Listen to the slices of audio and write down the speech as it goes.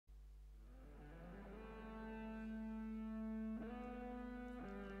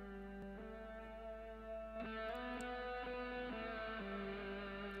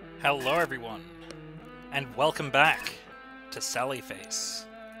Hello everyone, and welcome back to Sallyface.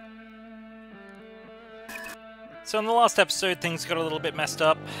 So in the last episode, things got a little bit messed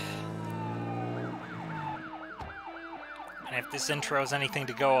up. And if this intro is anything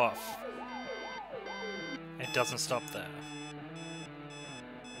to go off, it doesn't stop there.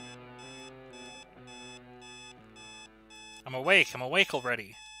 I'm awake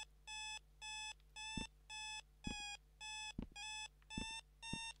already.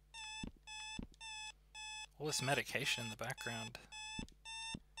 All this medication in the background.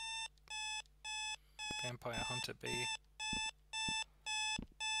 Vampire Hunter B.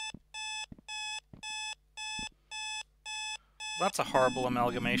 That's a horrible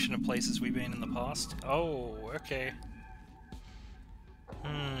amalgamation of places we've been in the past. Oh, okay.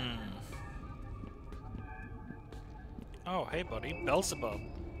 Oh, hey buddy, Beelzebub.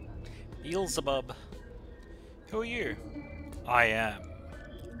 Beelzebub. Who are you? I am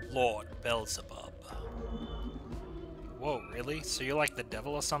Lord Beelzebub. Whoa, really? So you're like the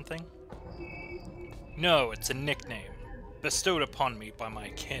devil or something? No, it's a nickname, bestowed upon me by my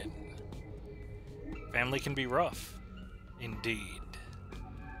kin. Family can be rough. Indeed.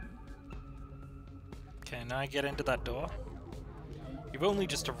 Can I get into that door? You've only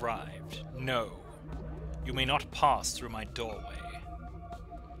just arrived. No. You may not pass through my doorway.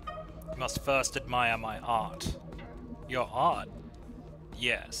 You must first admire my art. Your art?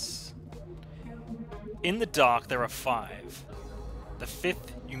 Yes. In the dark there are 5. The 5th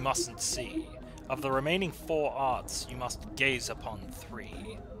you mustn't see. Of the remaining 4 arts, you must gaze upon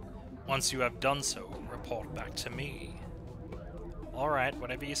 3. Once you have done so, report back to me. Alright,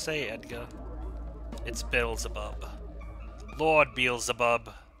 whatever you say, Edgar. It's Beelzebub. Lord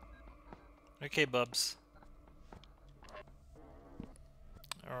Beelzebub. Okay, Bubs.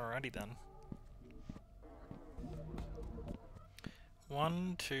 Alrighty then.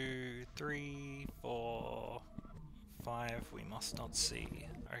 1, 2, 3, 4, 5 we must not see.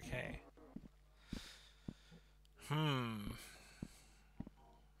 Okay.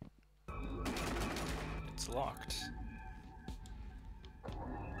 It's locked.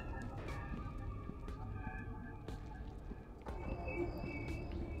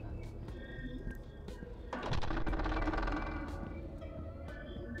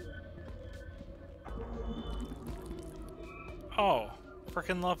 Oh,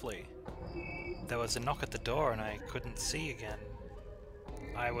 frickin' lovely. There was a knock at the door and I couldn't see again.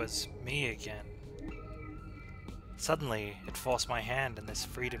 I was me again. Suddenly, it forced my hand and this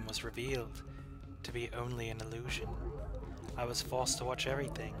freedom was revealed to be only an illusion. I was forced to watch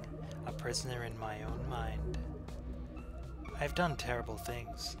everything, a prisoner in my own mind. I've done terrible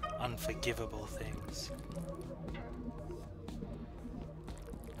things, unforgivable things.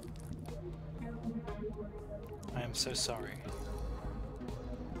 I am so sorry.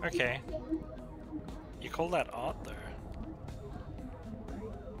 Okay. You call that art, though?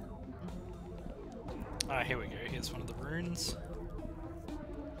 Ah, here we go. Here's one of the runes.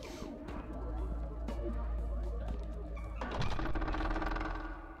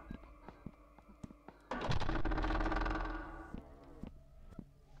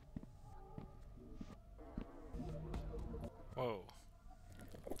 Whoa.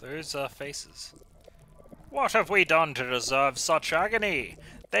 Those are faces. What have we done to deserve such agony?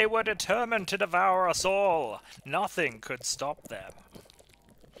 They were determined to devour us all. Nothing could stop them.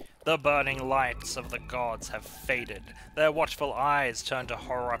 The burning lights of the gods have faded. Their watchful eyes turned to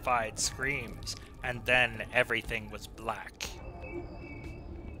horrified screams, and then everything was black.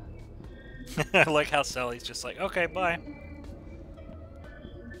 I like how Sally's just like, okay, bye.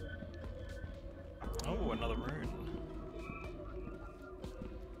 Oh, another rune.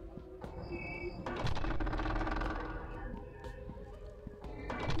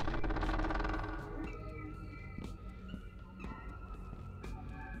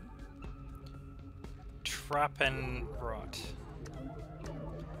 Trap and rot.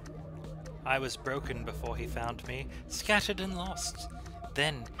 I was broken before he found me, scattered and lost.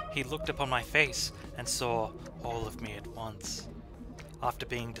 Then he looked upon my face and saw all of me at once. After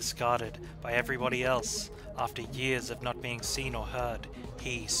being discarded by everybody else, after years of not being seen or heard,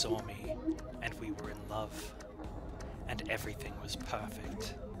 he saw me, and we were in love. And everything was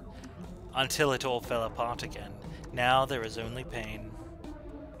perfect. Until it all fell apart again. Now there is only pain.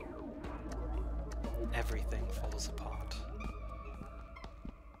 Everything falls apart.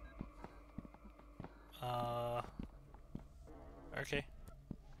 Okay.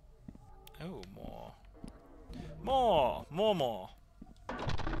 Oh, more. More!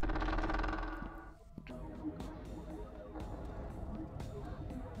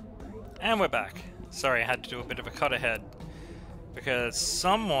 And we're back. Sorry, I had to do a bit of a cut ahead. Because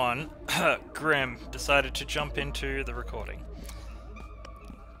someone, Grim, decided to jump into the recording.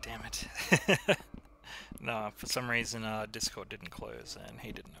 Damn it. No, for some reason Discord didn't close and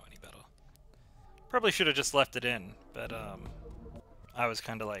he didn't know any better. Probably should have just left it in, but I was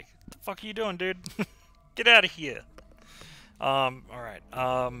kind of like, the fuck are you doing, dude? Get out of here. Alright,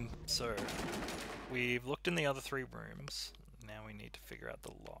 so we've looked in the other 3 rooms. Now we need to figure out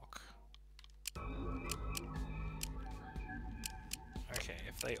the lock. Okay,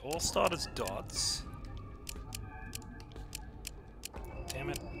 if they all start as dots... Damn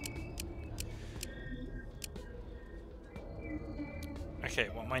it. Okay,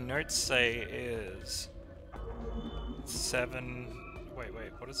 what my notes say is... 7... Wait,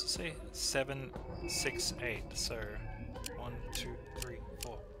 what does it say? 7, 6, 8, so... 1, 2, 3,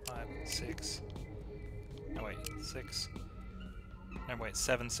 4, 5, 6... No wait, 6... No wait,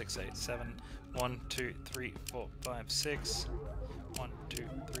 7, 6, 8, 7... 1, 2, 3, 4, 5, 6... 1, 2,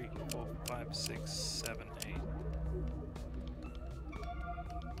 3, 4, 5, 6, 7, 8...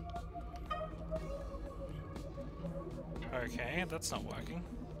 Okay, that's not working.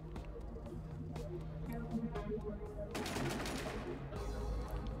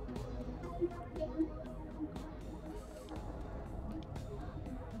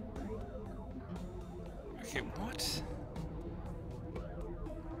 Okay, what?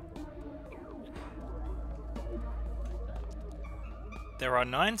 There are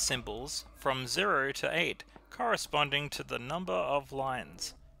 9 symbols from 0 to 8, corresponding to the number of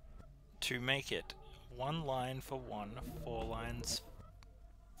lines. To make it 1 line for 1, 4 lines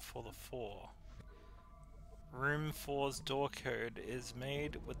for the 4. Room 4's door code is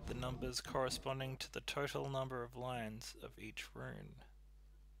made with the numbers corresponding to the total number of lines of each rune.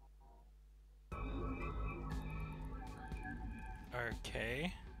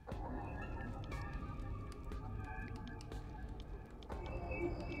 Okay.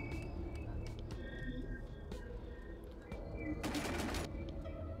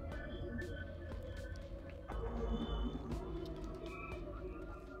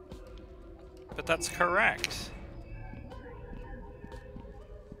 But that's correct.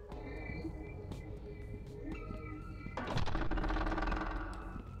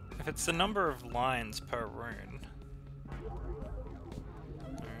 If it's the number of lines per rune...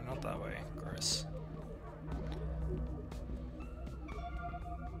 No, not that way. Gross.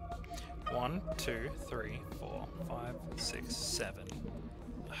 1, 2, 3, 4, 5, 6, 7.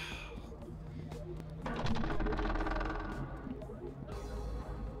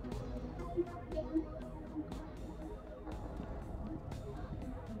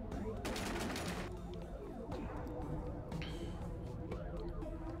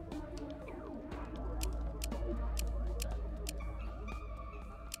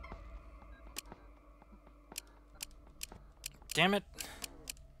 Damn it.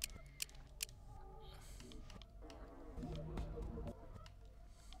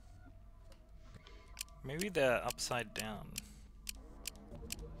 Maybe they're upside down.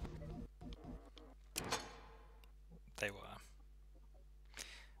 They were.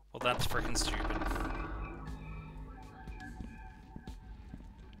 Well, that's frickin' stupid.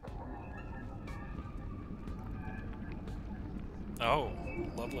 Oh,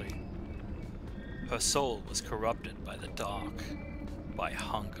 lovely. Her soul was corrupted by the dark, by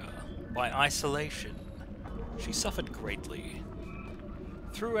hunger, by isolation. She suffered greatly.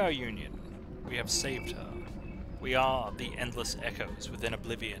 Through our union, we have saved her. We are the endless echoes within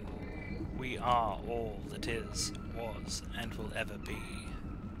oblivion. We are all that is, was, and will ever be.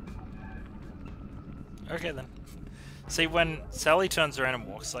 Okay then. See, when Sally turns around and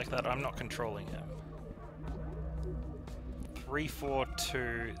walks like that, I'm not controlling him. 3, 4,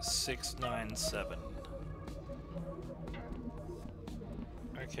 2, 6, 9, 7.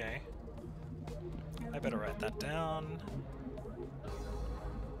 Okay. I better write that down.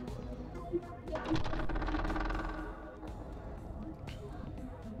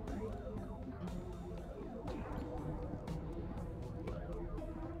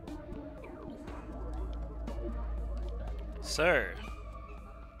 So,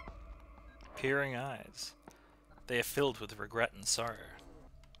 peering eyes. They are filled with regret and sorrow.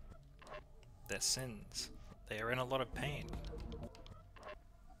 Their sins. They are in a lot of pain.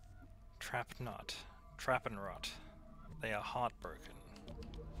 Trap not. Trap and rot. They are heartbroken.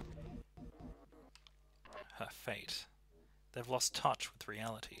 Her fate. They've lost touch with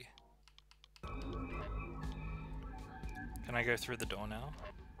reality. Can I go through the door now?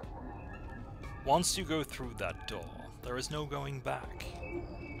 Once you go through that door, there is no going back.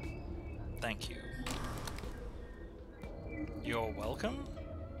 Thank you. You're welcome?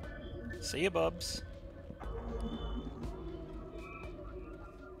 See ya, bubs.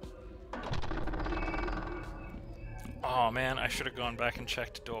 Oh man, I should have gone back and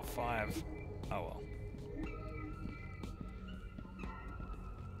checked door 5. Oh well.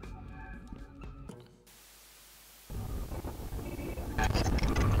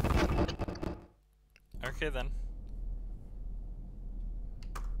 Okay then.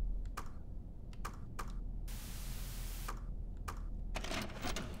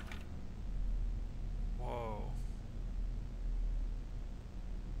 Whoa.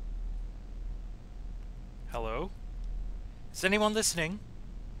 Hello? Is anyone listening?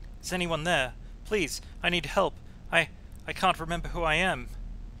 Is anyone there? Please, I need help. I can't remember who I am.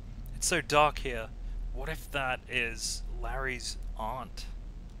 It's so dark here. What if that is Larry's aunt?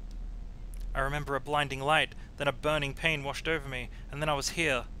 I remember a blinding light, then a burning pain washed over me, and then I was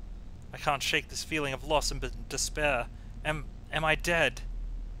here. I can't shake this feeling of loss and despair. Am I dead?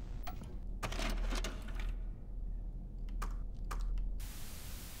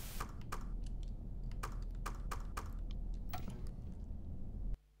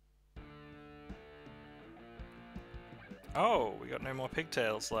 Oh, we got no more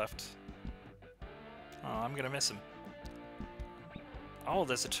pigtails left. Oh, I'm gonna miss him. Oh,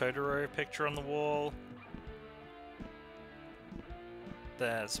 there's a Totoro picture on the wall.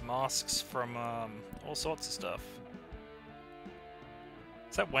 There's masks from all sorts of stuff.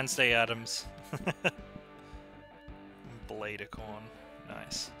 Is that Wednesday Addams? Blade of corn.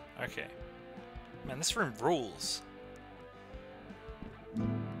 Nice. Okay. Man, this room rules.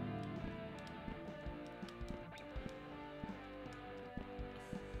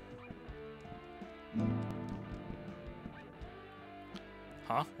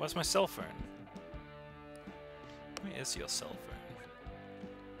 Huh? Where's my cell phone? Where is your cell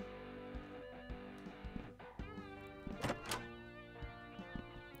phone?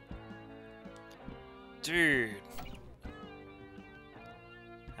 Dude!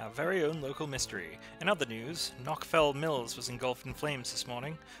 Our very own local mystery. In other news, Knockfell Mills was engulfed in flames this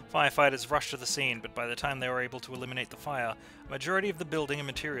morning. Firefighters rushed to the scene, but by the time they were able to eliminate the fire, a majority of the building and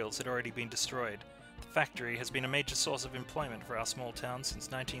materials had already been destroyed. The factory has been a major source of employment for our small town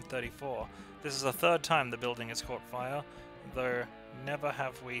since 1934. This is the third time the building has caught fire, though never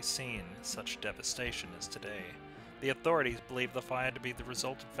have we seen such devastation as today. The authorities believe the fire to be the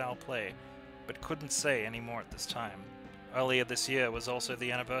result of foul play, but couldn't say any more at this time. Earlier this year was also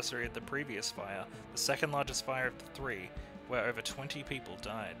the anniversary of the previous fire, the second largest fire of the three, where over 20 people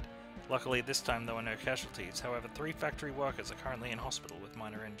died. Luckily this time there were no casualties, however 3 factory workers are currently in hospital with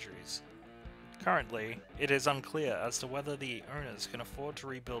minor injuries. Currently, it is unclear as to whether the owners can afford to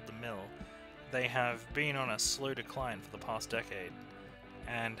rebuild the mill. They have been on a slow decline for the past decade,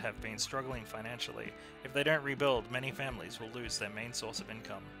 and have been struggling financially. If they don't rebuild, many families will lose their main source of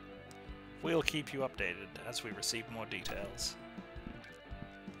income. We'll keep you updated as we receive more details.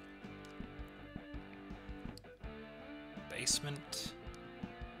 Basement.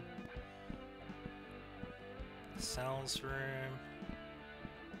 Sal's room.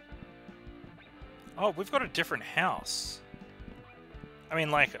 Oh, we've got a different house. I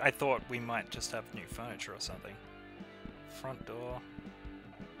mean, like, I thought we might just have new furniture or something. Front door.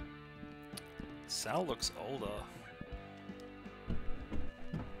 Sal looks older.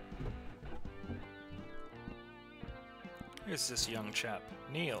 Who's this young chap?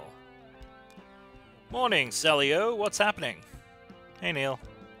 Neil. Morning, Sally-O. What's happening? Hey, Neil.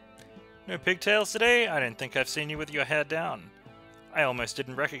 No pigtails today? I don't think I've seen you with your hair down. I almost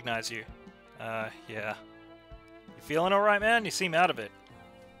didn't recognize you. Yeah. You feeling alright, man? You seem out of it.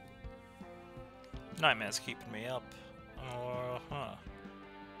 Nightmares keeping me up.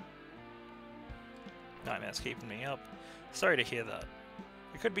 Nightmares keeping me up. Sorry to hear that.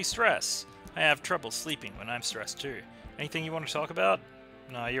 It could be stress. I have trouble sleeping when I'm stressed too. Anything you want to talk about?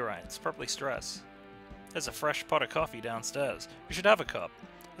 No, you're right. It's probably stress. There's a fresh pot of coffee downstairs. You should have a cup.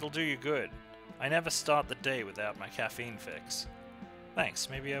 It'll do you good. I never start the day without my caffeine fix. Thanks,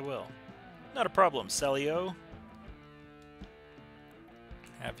 maybe I will. Not a problem, Sally-O.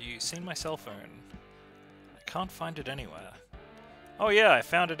 Have you seen my cell phone? I can't find it anywhere. Oh yeah, I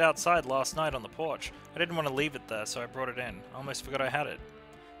found it outside last night on the porch. I didn't want to leave it there, so I brought it in. Almost forgot I had it.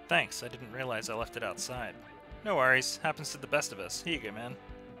 Thanks, I didn't realize I left it outside. No worries, happens to the best of us. Here you go, man.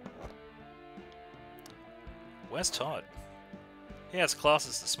 Where's Todd? He has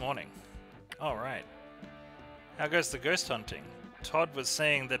classes this morning. Alright. How goes the ghost hunting? Todd was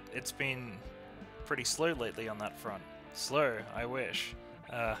saying that it's been pretty slow lately on that front. Slow, I wish.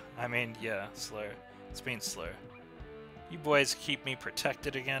 I mean, yeah, slow. It's been slow. You boys keep me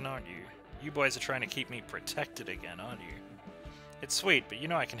protected again, aren't you? You boys are trying to keep me protected again, aren't you? It's sweet, but you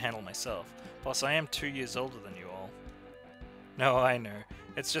know I can handle myself. Plus, I am 2 years older than you all. No, I know.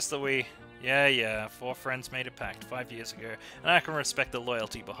 It's just that we Yeah, 4 friends made a pact 5 years ago, and I can respect the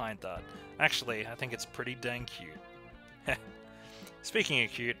loyalty behind that. Actually, I think it's pretty dang cute. Speaking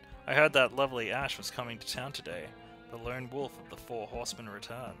of cute, I heard that lovely Ash was coming to town today. The lone wolf of the 4 horsemen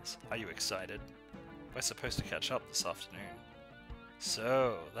returns. Are you excited? We're supposed to catch up this afternoon.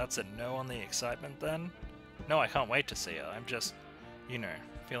 So, that's a no on the excitement then? No, I can't wait to see her. I'm just, you know,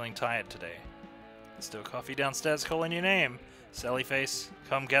 feeling tired today. There's still coffee downstairs calling your name. Sallyface,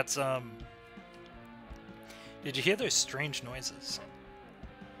 come get some. Did you hear those strange noises?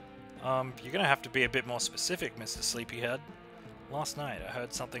 You're gonna have to be a bit more specific, Mr. Sleepyhead. Last night, I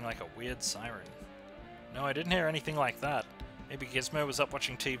heard something like a weird siren. No, I didn't hear anything like that. Maybe Gizmo was up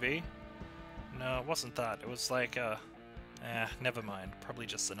watching TV? No, it wasn't that. It was like, never mind. Probably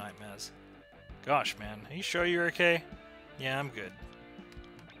just the nightmares. Gosh, man. Are you sure you're okay? Yeah, I'm good.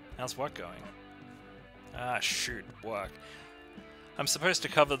 How's work going? Ah, shoot. Work. I'm supposed to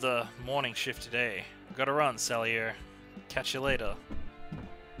cover the morning shift today. Gotta run, Salier. Catch you later.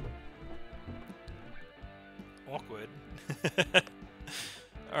 Awkward.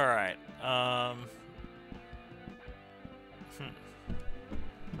 Alright,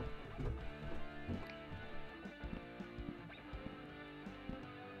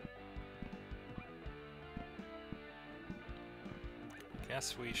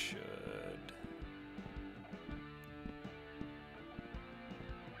 Guess we should...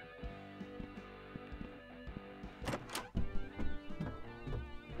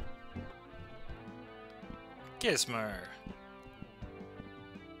 Gizmo!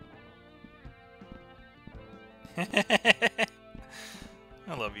 I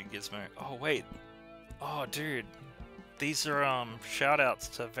love you, Gizmo. Oh, wait. Oh, dude. These are,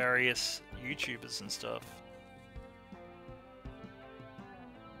 shoutouts to various YouTubers and stuff.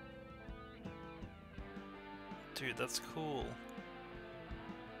 Dude, that's cool.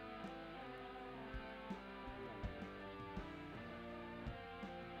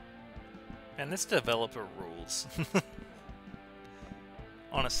 And this developer rules.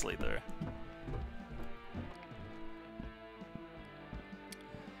 Honestly, though.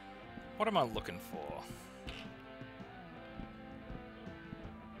 What am I looking for?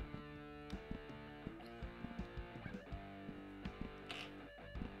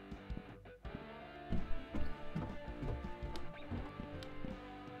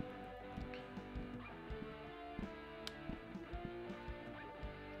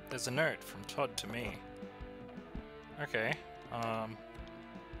 There's a note from Todd to me. Okay,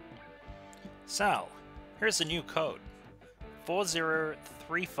 Sal, here's a new code.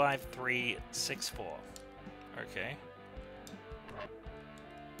 40-35364. Okay.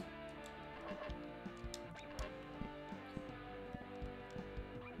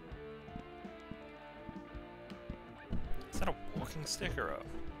 Is that a walking stick or a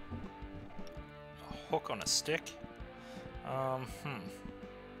hook on a stick?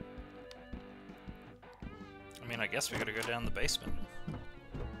 I mean, I guess we gotta go down the basement.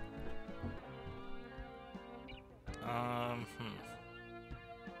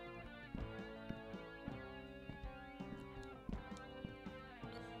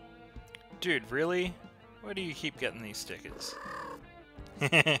 Dude, really? Where do you keep getting these stickers?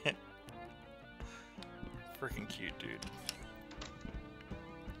 Freaking cute, dude.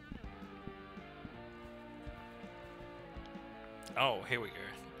 Oh, here we go.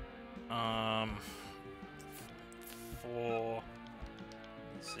 4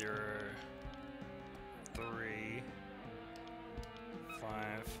 0 3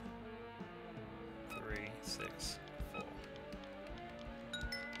 5 3 6 4.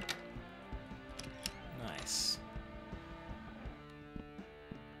 Nice.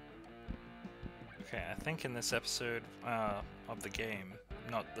 Okay, I think in this episode of the game,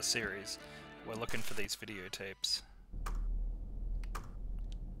 not the series, we're looking for these videotapes.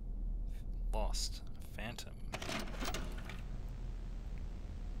 Lost. Phantom.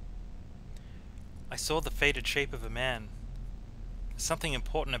 I saw the faded shape of a man. There's something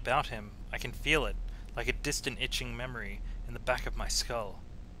important about him. I can feel it, like a distant itching memory in the back of my skull.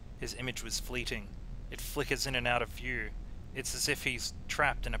 His image was fleeting. It flickers in and out of view. It's as if he's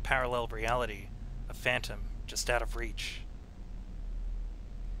trapped in a parallel reality, a phantom, just out of reach.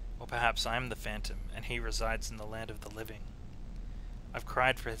 Or perhaps I'm the phantom, and he resides in the land of the living. I've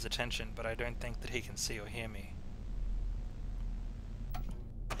cried for his attention, but I don't think that he can see or hear me.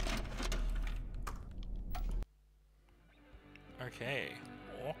 Okay,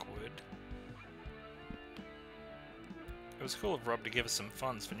 awkward. It was cool of Rob to give us some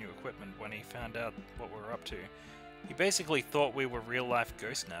funds for new equipment when he found out what we were up to. He basically thought we were real-life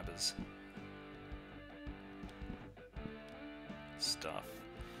ghost nabbers. Stuff.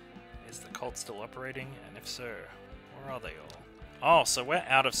 Is the cult still operating? And if so, where are they all? Oh, so we're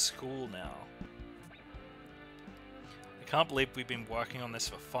out of school now. I can't believe we've been working on this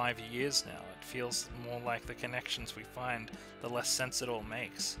for 5 years now. It feels more like the connections we find, the less sense it all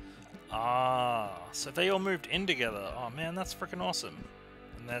makes. Ah, so they all moved in together. Oh man, that's freaking awesome.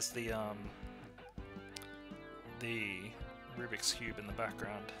 And there's the Rubik's Cube in the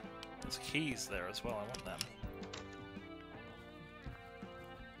background. There's keys there as well, I want them.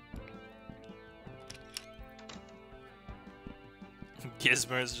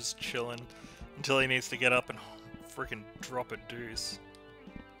 Gizmo's just chilling until he needs to get up and freaking drop a deuce.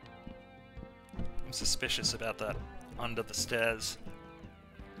 I'm suspicious about that under the stairs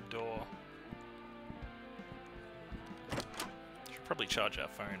door. Should probably charge our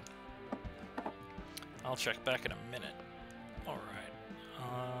phone. I'll check back in a minute. Alright.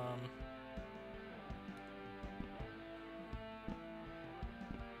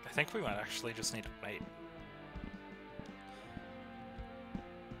 I think we might actually just need to wait.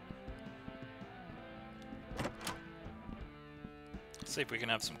 See if we can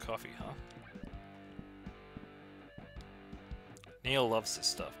have some coffee, huh? Neil loves this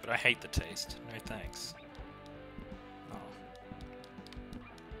stuff, but I hate the taste. No thanks. Oh.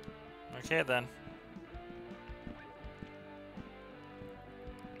 Okay then.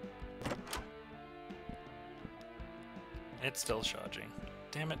 It's still charging.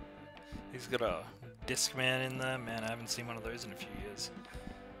 Damn it. He's got a Discman in there. Man, I haven't seen one of those in a few years.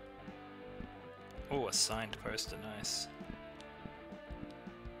 Oh, a signed poster. Nice.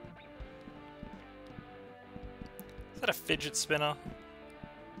 Is that a fidget spinner?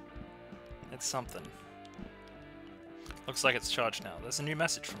 It's something. Looks like it's charged now. There's a new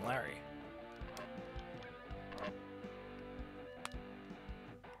message from Larry.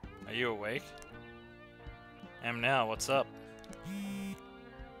 Are you awake? Am now, what's up?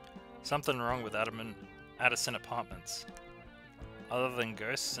 Something wrong with Addison Apartments. Other than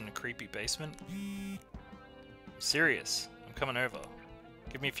ghosts and a creepy basement? I'm serious. I'm coming over.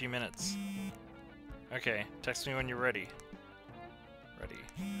 Give me a few minutes. Okay, text me when you're ready. Ready.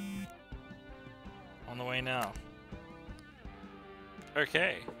 On the way now.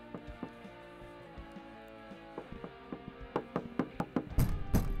 Okay.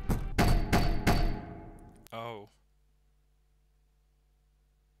 Oh.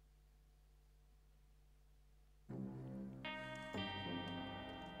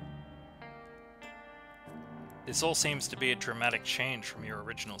 This all seems to be a dramatic change from your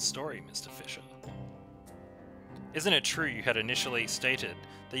original story, Mr. Fisher. Isn't it true you had initially stated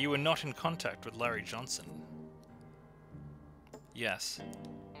that you were not in contact with Larry Johnson? Yes.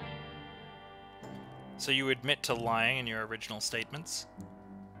 So you admit to lying in your original statements?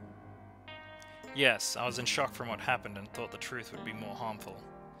 Yes, I was in shock from what happened and thought the truth would be more harmful.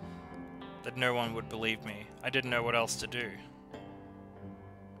 That no one would believe me. I didn't know what else to do.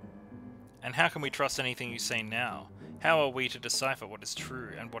 And how can we trust anything you say now? How are we to decipher what is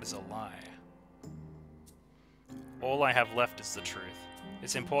true and what is a lie? All I have left is the truth.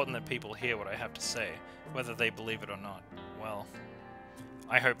 It's important that people hear what I have to say, whether they believe it or not. Well,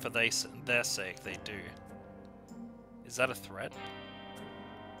 I hope for their sake they do. Is that a threat?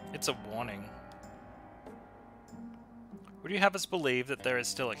 It's a warning. Would you have us believe that there is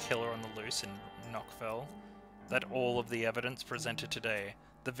still a killer on the loose in Knockfell? That all of the evidence presented today,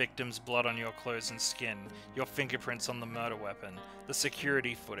 the victim's blood on your clothes and skin, your fingerprints on the murder weapon, the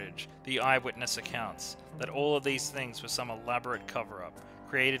security footage, the eyewitness accounts, that all of these things were some elaborate cover-up,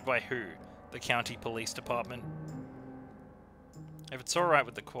 created by who? The county police department? If it's alright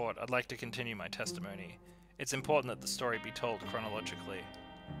with the court, I'd like to continue my testimony. It's important that the story be told chronologically,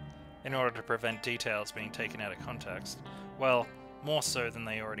 in order to prevent details being taken out of context. Well, more so than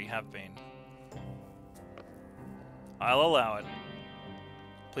they already have been. I'll allow it.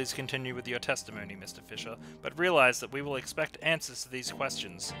 Please continue with your testimony, Mr. Fisher, but realize that we will expect answers to these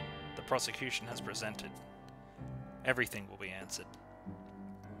questions the prosecution has presented. Everything will be answered.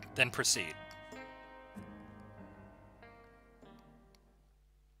 Then proceed.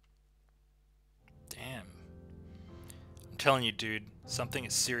 Damn. I'm telling you, dude, something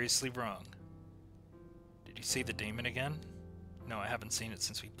is seriously wrong. Did you see the demon again? No, I haven't seen it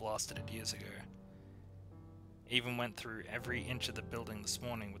since we blasted it years ago. Even went through every inch of the building this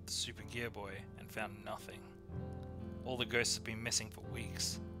morning with the Super Gear Boy and found nothing. All the ghosts have been missing for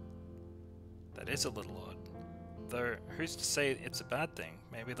weeks. That is a little odd. Though, who's to say it's a bad thing?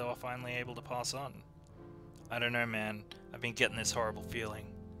 Maybe they were finally able to pass on. I don't know, man. I've been getting this horrible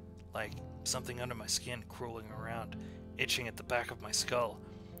feeling. Like something under my skin crawling around, itching at the back of my skull.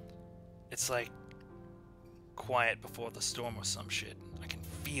 It's like quiet before the storm or some shit. I can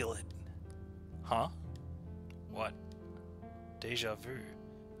feel it. Huh? What? Deja vu.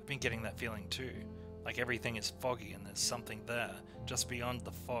 I've been getting that feeling too. Like everything is foggy and there's something there, just beyond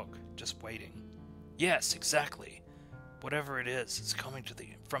the fog, just waiting. Yes, exactly. Whatever it is, it's coming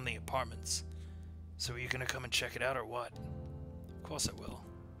from the apartments. So are you gonna come and check it out or what? Of course I will.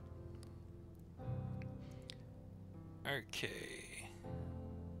 Okay.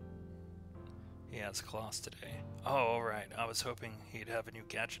 He has class today. Oh, alright. I was hoping he'd have a new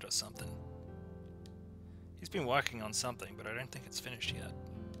gadget or something. He's been working on something, but I don't think it's finished yet.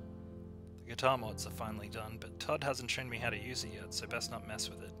 The guitar mods are finally done, but Todd hasn't shown me how to use it yet, so best not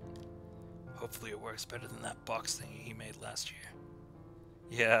mess with it. Hopefully it works better than that box thingy he made last year.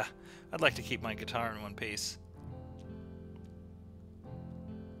 Yeah, I'd like to keep my guitar in one piece.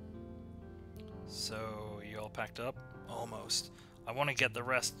 So, you all packed up? Almost. I want to get the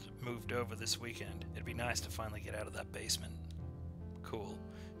rest moved over this weekend. It'd be nice to finally get out of that basement. Cool.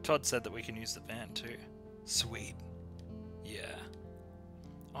 Todd said that we can use the van too. Sweet. Yeah.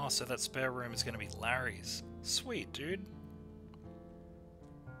 Oh, so that spare room is going to be Larry's. Sweet, dude.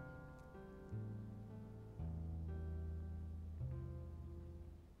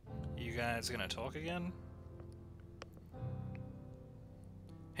 You guys gonna talk again?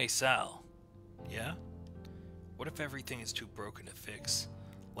 Hey, Sal. Yeah? What if everything is too broken to fix?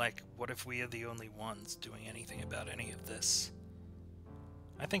 Like, what if we are the only ones doing anything about any of this?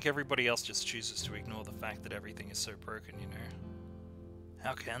 I think everybody else just chooses to ignore the fact that everything is so broken, you know?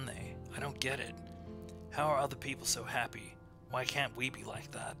 How can they? I don't get it. How are other people so happy? Why can't we be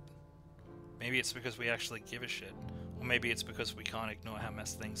like that? Maybe it's because we actually give a shit. Or maybe it's because we can't ignore how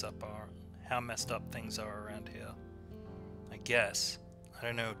messed up things are around here. I guess. I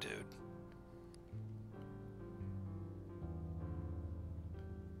don't know, dude.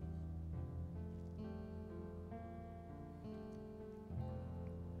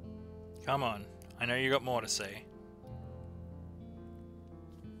 Come on. I know you got more to say.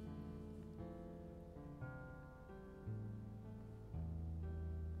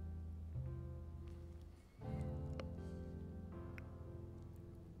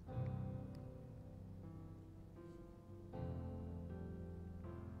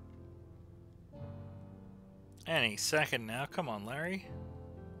 Any second now. Come on, Larry.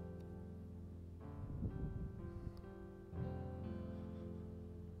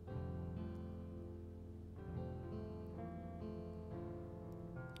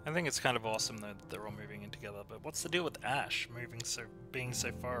 I think it's kind of awesome though that they're all moving in together, but what's the deal with Ash being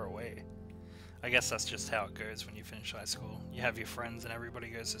so far away? I guess that's just how it goes when you finish high school. You have your friends and everybody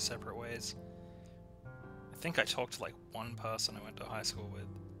goes their separate ways. I think I talked to like one person I went to high school with.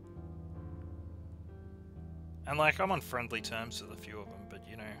 And like, I'm on friendly terms with a few of them, but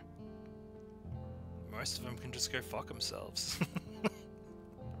you know, most of them can just go fuck themselves.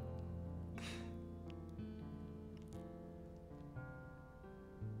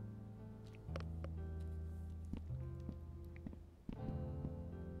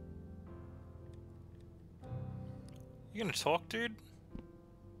 You gonna talk, dude?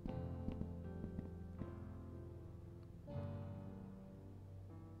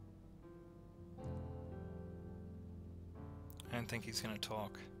 I don't think he's gonna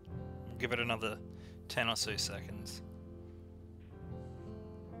talk. We'll give it another 10 or so seconds.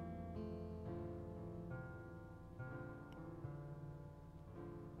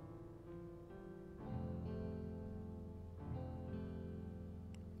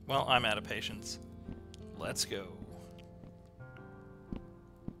 Well, I'm out of patience. Let's go.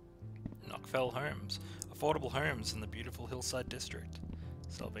 Knockfell Homes. Affordable homes in the beautiful hillside district.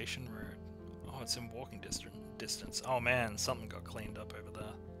 Salvation Road. Oh, it's in walking distance. Oh man, something got cleaned up over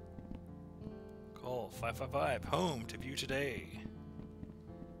there. Call 555. Home to view today.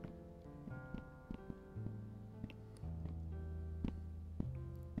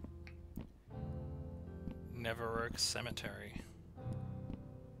 Never Oak Cemetery.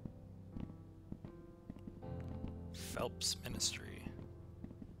 Phelps Ministry.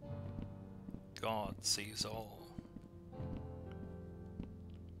 God sees all.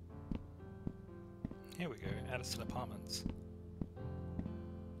 Here we go, Addison Apartments.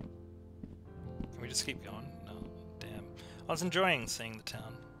 Can we just keep going? No, damn. I was enjoying seeing the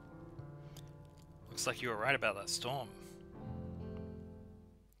town. Looks like you were right about that storm.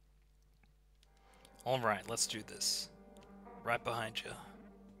 Alright, let's do this. Right behind you.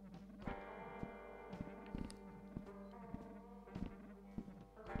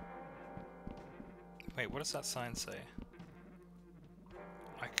 Wait, what does that sign say?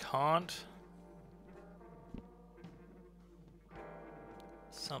 I can't...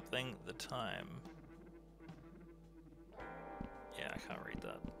 Something the time. Yeah, I can't read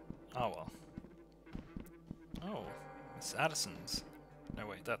that. Oh well. Oh, Miss Addison's. No,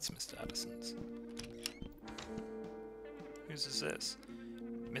 wait, that's Mr. Addison's. Whose is this?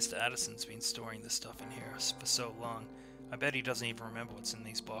 Mr. Addison's been storing this stuff in here for so long. I bet he doesn't even remember what's in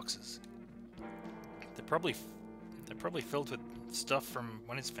these boxes. They're probably filled with stuff from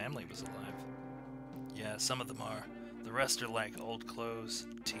when his family was alive. Yeah, some of them are. The rest are like old clothes,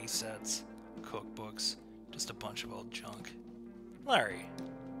 tea sets, cookbooks, just a bunch of old junk. Larry!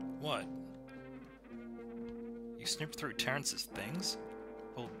 What? You snooped through Terrence's things?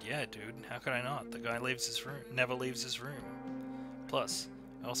 Well, yeah, dude. How could I not? The guy never leaves his room. Plus,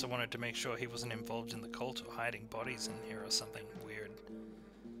 I also wanted to make sure he wasn't involved in the cult or hiding bodies in here or something weird.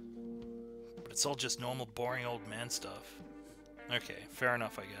 But it's all just normal, boring old man stuff. Okay, fair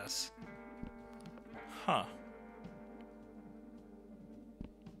enough, I guess. Huh.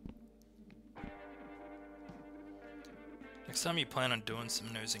 Next time you plan on doing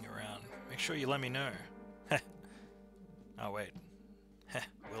some nosing around, make sure you let me know. Heh. Oh, wait. Heh,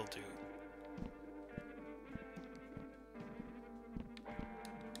 will do.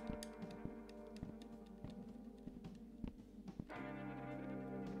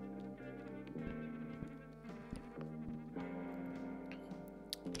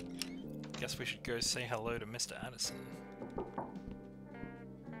 Guess we should go say hello to Mr. Addison.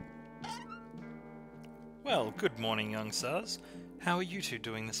 Well, good morning, young sirs. How are you two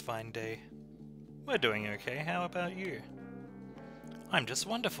doing this fine day? We're doing okay. How about you? I'm just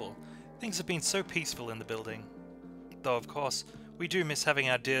wonderful. Things have been so peaceful in the building. Though, of course, we do miss having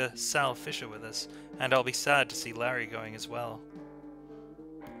our dear Sal Fisher with us, and I'll be sad to see Larry going as well.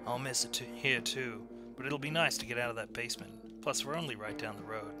 I'll miss it here too, but it'll be nice to get out of that basement. Plus, we're only right down the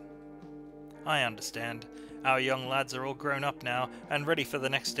road. I understand. Our young lads are all grown up now, and ready for the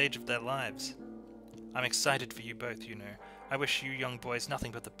next stage of their lives. I'm excited for you both, you know. I wish you young boys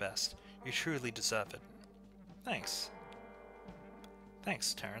nothing but the best. You truly deserve it. Thanks.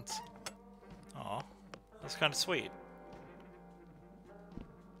 Thanks, Terrence. Aw, that's kind of sweet.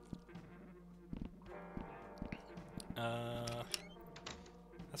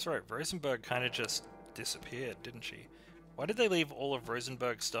 That's right, Rosenberg kind of just disappeared, didn't she? Why did they leave all of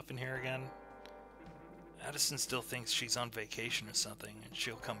Rosenberg's stuff in here again? Addison still thinks she's on vacation or something, and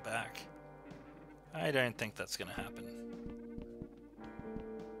she'll come back. I don't think that's gonna happen.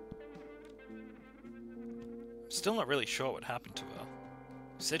 I'm still not really sure what happened to her.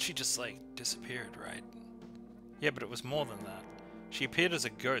 You said she just, like, disappeared, right? Yeah, but it was more than that. She appeared as a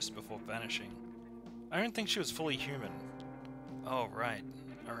ghost before vanishing. I don't think she was fully human. Oh, right.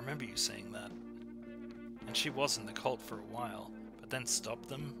 I remember you saying that. And she was in the cult for a while, but then stopped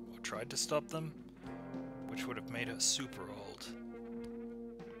them, or tried to stop them, which would have made her super old.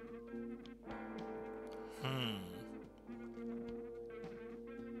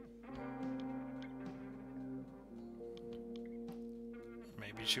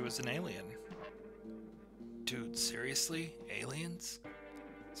 Maybe she was an alien. Dude, seriously? Aliens?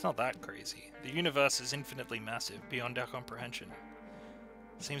 It's not that crazy. The universe is infinitely massive, beyond our comprehension.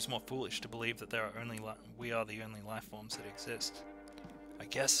 It seems more foolish to believe that we are the only life forms that exist. I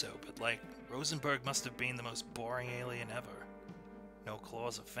guess so, but like, Rosenberg must have been the most boring alien ever. No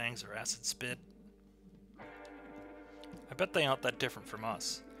claws or fangs or acid spit. I bet they aren't that different from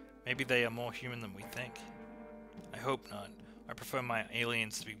us. Maybe they are more human than we think. I hope not. I prefer my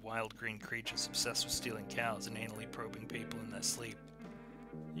aliens to be wild green creatures obsessed with stealing cows and anally probing people in their sleep.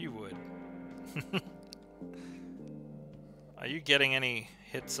 You would. Are you getting any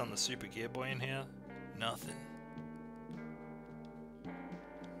hits on the Super Gear Boy in here? Nothing.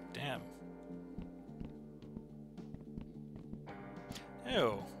 Damn.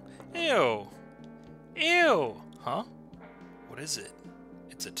 Ew. Ew. Ew. Huh? What is it?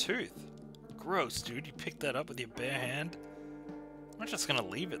 It's a tooth. Gross, dude. You picked that up with your bare hand? I'm not just gonna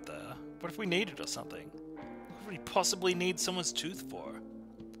leave it there. What if we need it or something? What would we possibly need someone's tooth for?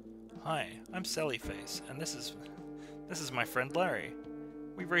 Hi, I'm Sallyface, and this is my friend Larry.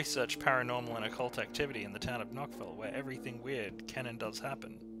 We research paranormal and occult activity in the town of Knoxville, where everything weird can and does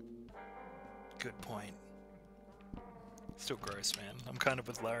happen. Good point. Still gross, man. I'm kind of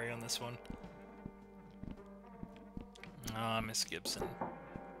with Larry on this one. Ah, Miss Gibson.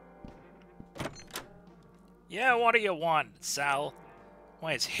 Yeah, what do you want, Sal?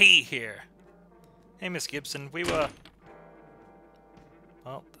 Why is he here? Hey, Miss Gibson, we were...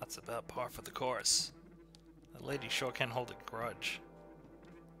 Well, that's about par for the course. That lady sure can hold a grudge.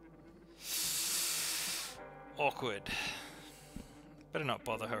 Awkward. Better not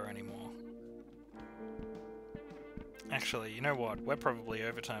bother her anymore. Actually, you know what? We're probably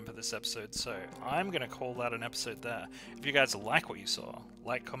overtime for this episode, so I'm going to call that an episode there. If you guys like what you saw,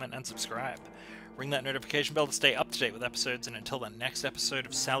 like, comment, and subscribe. Ring that notification bell to stay up to date with episodes, and until the next episode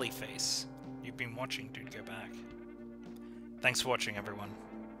of Sally Face, you've been watching Dude Go Back. Thanks for watching, everyone.